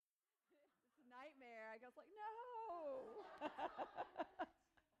I was like, no.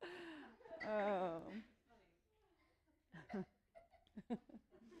 Oh.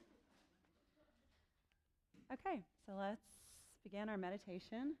 Okay, so let's begin our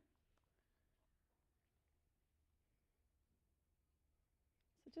meditation.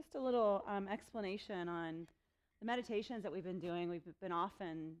 So just a little explanation on the meditations that we've been doing. We've been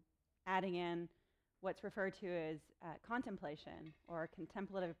often adding in what's referred to as contemplation or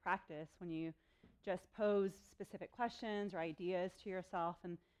contemplative practice, when you just pose specific questions or ideas to yourself,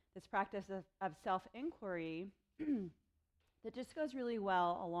 and this practice of self-inquiry that just goes really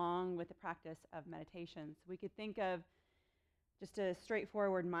well along with the practice of meditation. So we could think of just a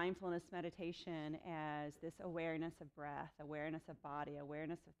straightforward mindfulness meditation as this awareness of breath, awareness of body,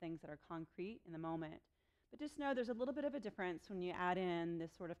 awareness of things that are concrete in the moment. But just know there's a little bit of a difference when you add in this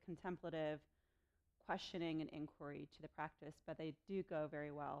sort of contemplative questioning and inquiry to the practice, but they do go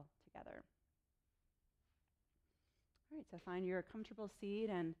very well together. All right, so find your comfortable seat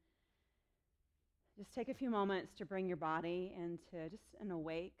and just take a few moments to bring your body into just an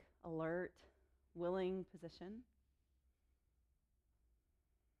awake, alert, willing position.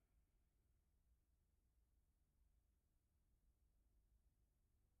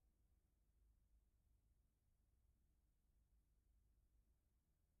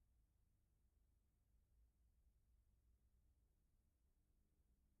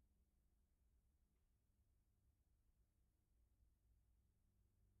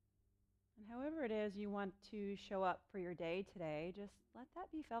 And however it is you want to show up for your day today, just let that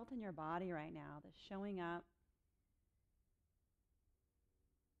be felt in your body right now, this showing up.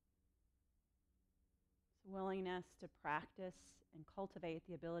 This willingness to practice and cultivate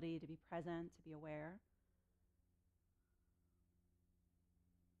the ability to be present, to be aware.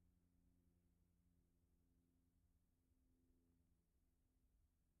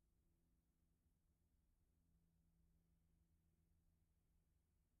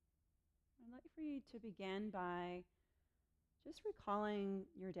 I'd like for you to begin by just recalling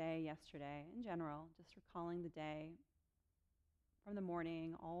your day yesterday in general, just recalling the day from the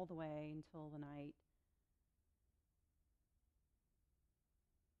morning all the way until the night.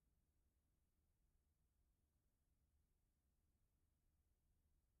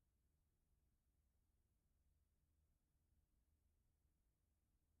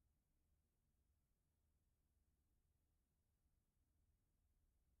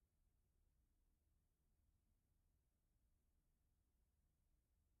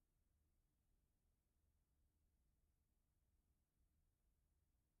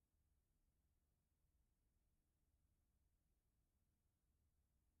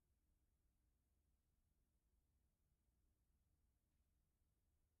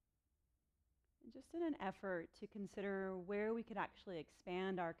 And just in an effort to consider where we could actually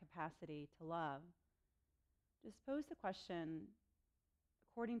expand our capacity to love, just pose the question,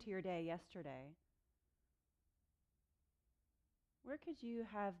 according to your day yesterday, where could you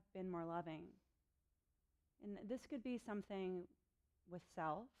have been more loving? And this could be something with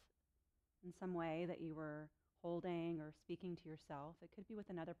self, in some way that you were holding or speaking to yourself. It could be with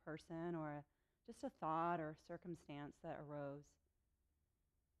another person or just a thought or circumstance that arose.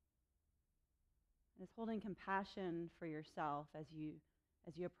 And it's holding compassion for yourself as you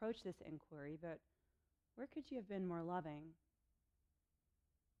approach this inquiry, but where could you have been more loving?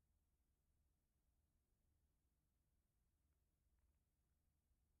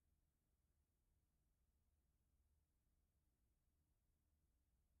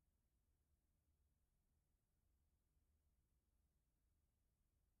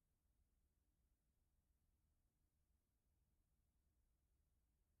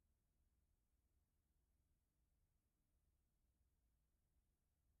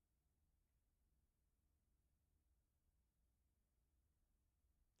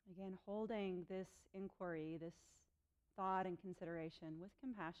 Again, holding this inquiry, this thought and consideration with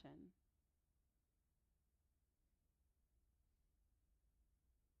compassion.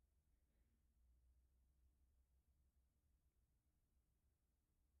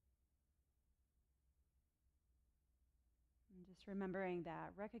 And just remembering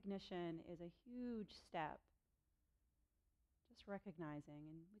that recognition is a huge step. Just recognizing,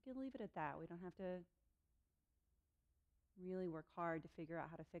 and we can leave it at that. We don't have to really work hard to figure out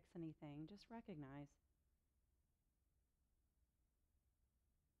how to fix anything. Just recognize.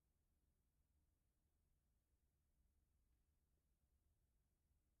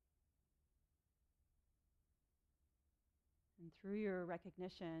 And through your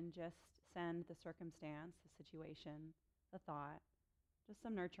recognition, just send the circumstance, the situation, the thought, just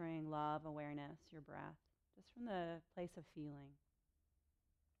some nurturing love, awareness, your breath, just from the place of feeling.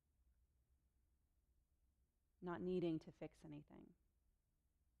 not needing to fix anything.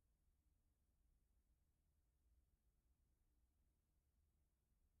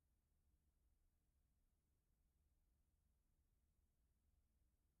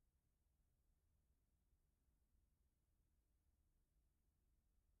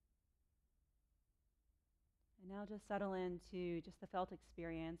 And now just settle into just the felt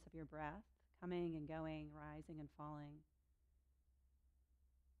experience of your breath, coming and going, rising and falling.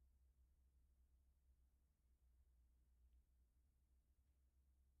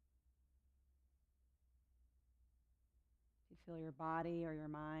 If you feel your body or your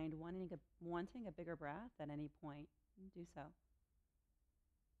mind wanting a bigger breath at any point, do so.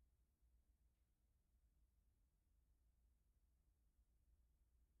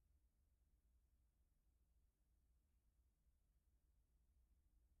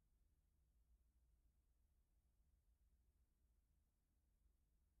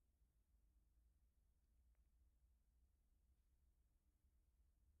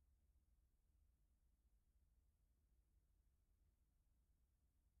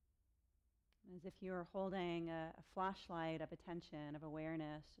 As if you're holding a flashlight of attention, of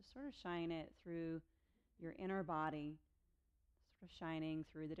awareness, just sort of shine it through your inner body, sort of shining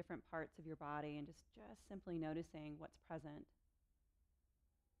through the different parts of your body and just simply noticing what's present,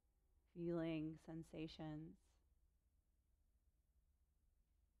 feeling sensations.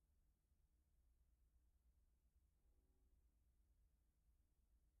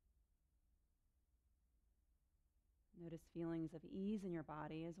 Notice feelings of ease in your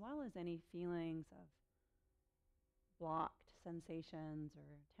body as well as any feelings of blocked sensations or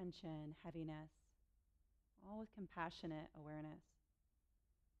tension, heaviness, all with compassionate awareness.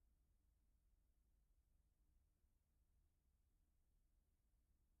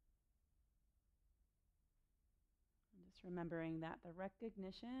 And just remembering that the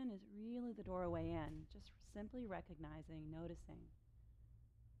recognition is really the doorway in, just simply recognizing, noticing.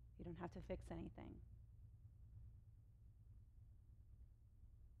 You don't have to fix anything.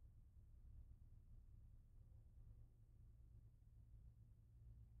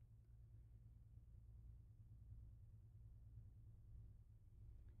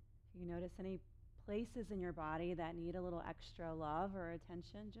 If you notice any places in your body that need a little extra love or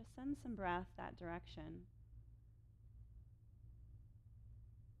attention, just send some breath that direction.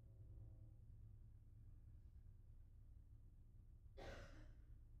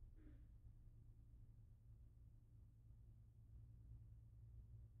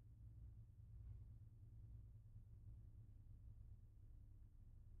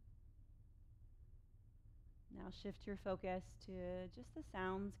 Now shift your focus to just the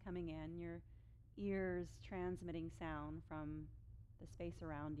sounds coming in, your ears transmitting sound from the space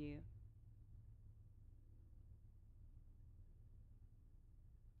around you.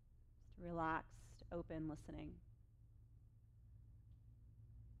 Just relaxed, open listening.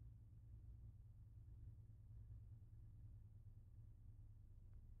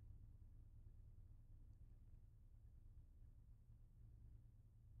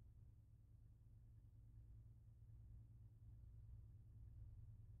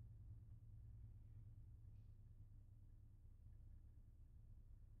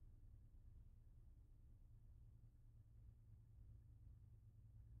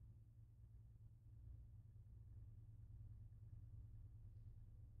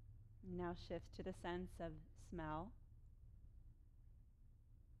 Now shift to the sense of smell.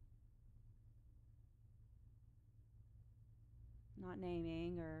 Not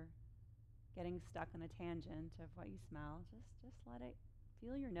naming or getting stuck on a tangent of what you smell. Just let it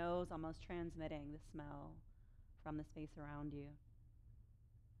feel your nose almost transmitting the smell from the space around you.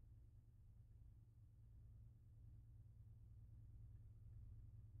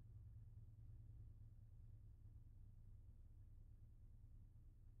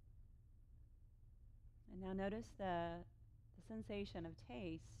 And now notice the sensation of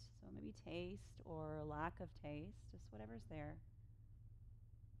taste. So maybe taste or lack of taste, just whatever's there.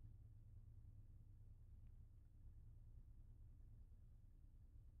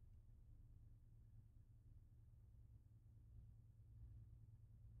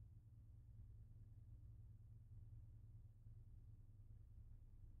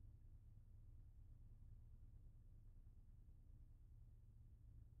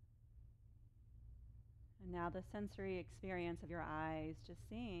 And now the sensory experience of your eyes, just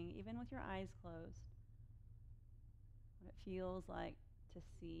seeing, even with your eyes closed, what it feels like to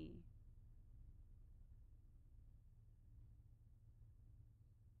see.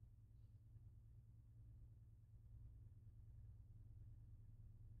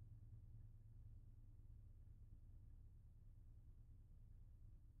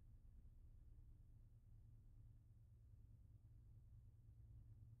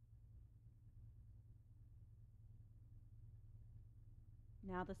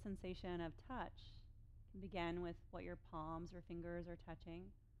 Now the sensation of touch can begin with what your palms or fingers are touching.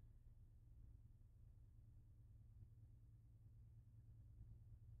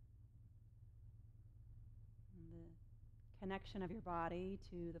 And the connection of your body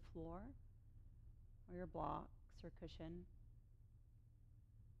to the floor or your blocks or cushion.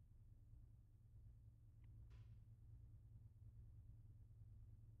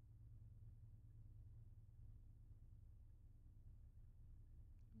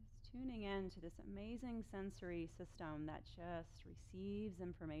 Just tuning in to this amazing sensory system that just receives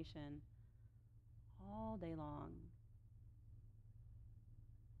information all day long.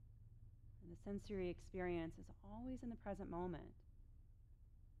 And the sensory experience is always in the present moment.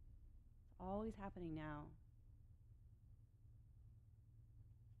 It's always happening now.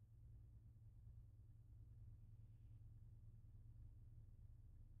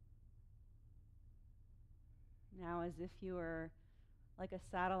 Now, as if you were like a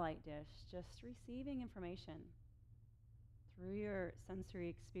satellite dish, just receiving information through your sensory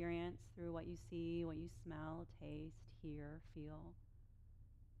experience, through what you see, what you smell, taste, hear, feel.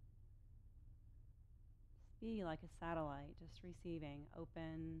 Just be like a satellite, just receiving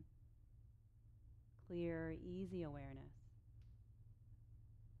open, clear, easy awareness.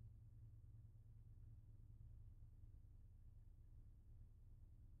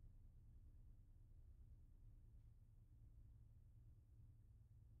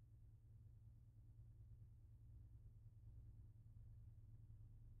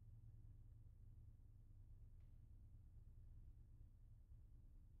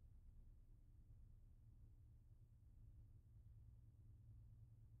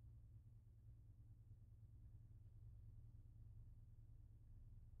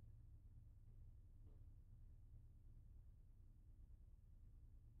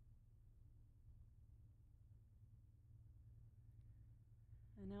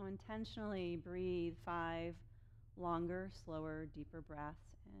 And now intentionally breathe 5 longer, slower, deeper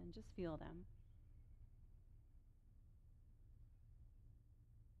breaths and just feel them.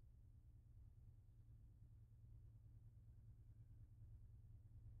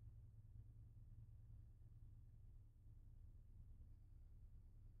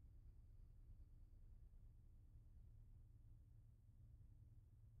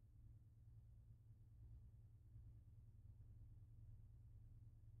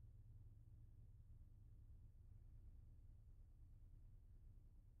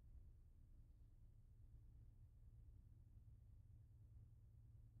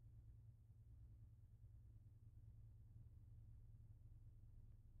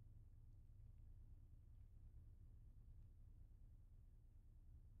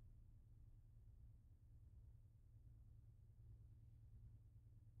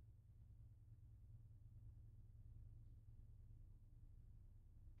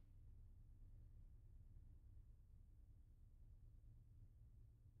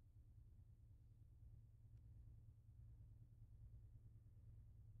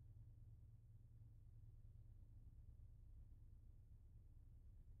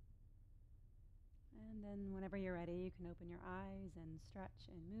 And then whenever you're ready, you can open your eyes and stretch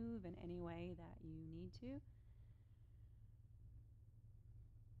and move in any way that you need to.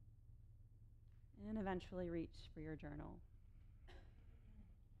 And eventually reach for your journal.